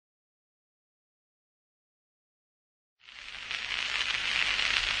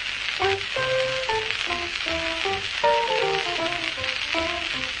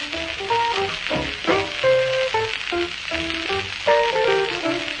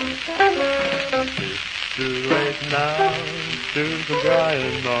It's too late now to come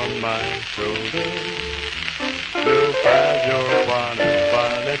crying on my shoulder. You'll find your fun and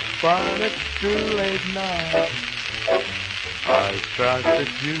fun, it's fun, it's too late now. I trusted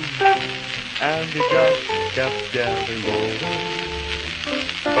you, and you just kept getting older.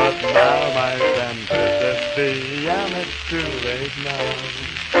 But now my friend says the and it's too late now.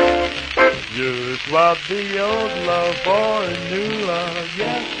 You swapped the old love for a new love,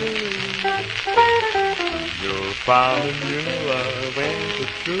 yes sir. You'll find a new love, ain't the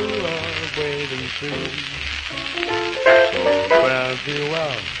true love waiting too. So fare thee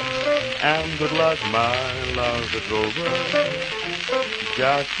well, and good luck, my love, it's over.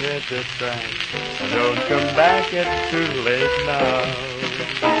 Just hit the track, and don't come back, it's too late now.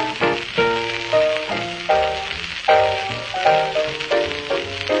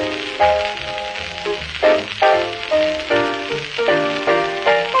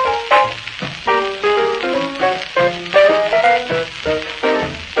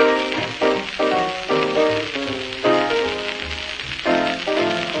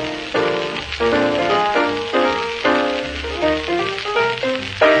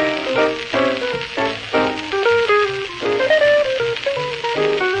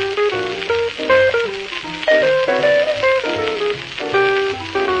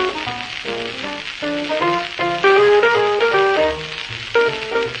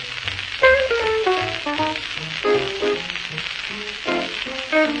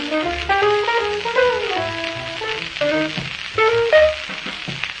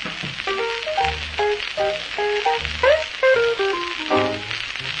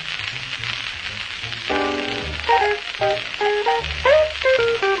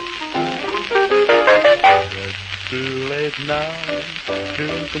 Too late now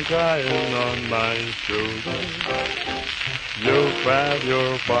to come crying on my shoulder. You'll grab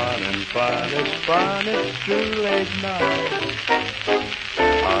your fun and fun, it's too late now.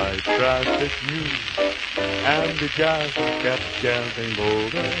 I trusted you, and you just kept getting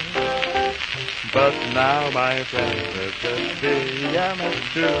bolder. But now, my friend, it's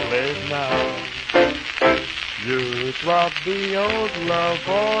too late now. You swapped the old love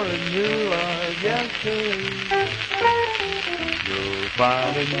for a new love, yes sir. You'll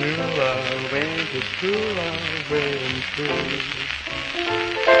find a new love, ain't it true love waiting true.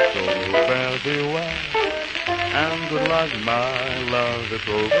 So fare thee well, and good luck, my love, it's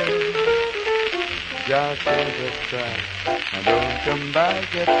over. Just hit the track, and don't come back,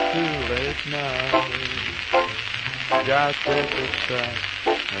 it's too late now. Just hit the track,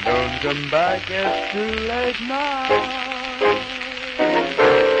 and don't come back, it's too late now.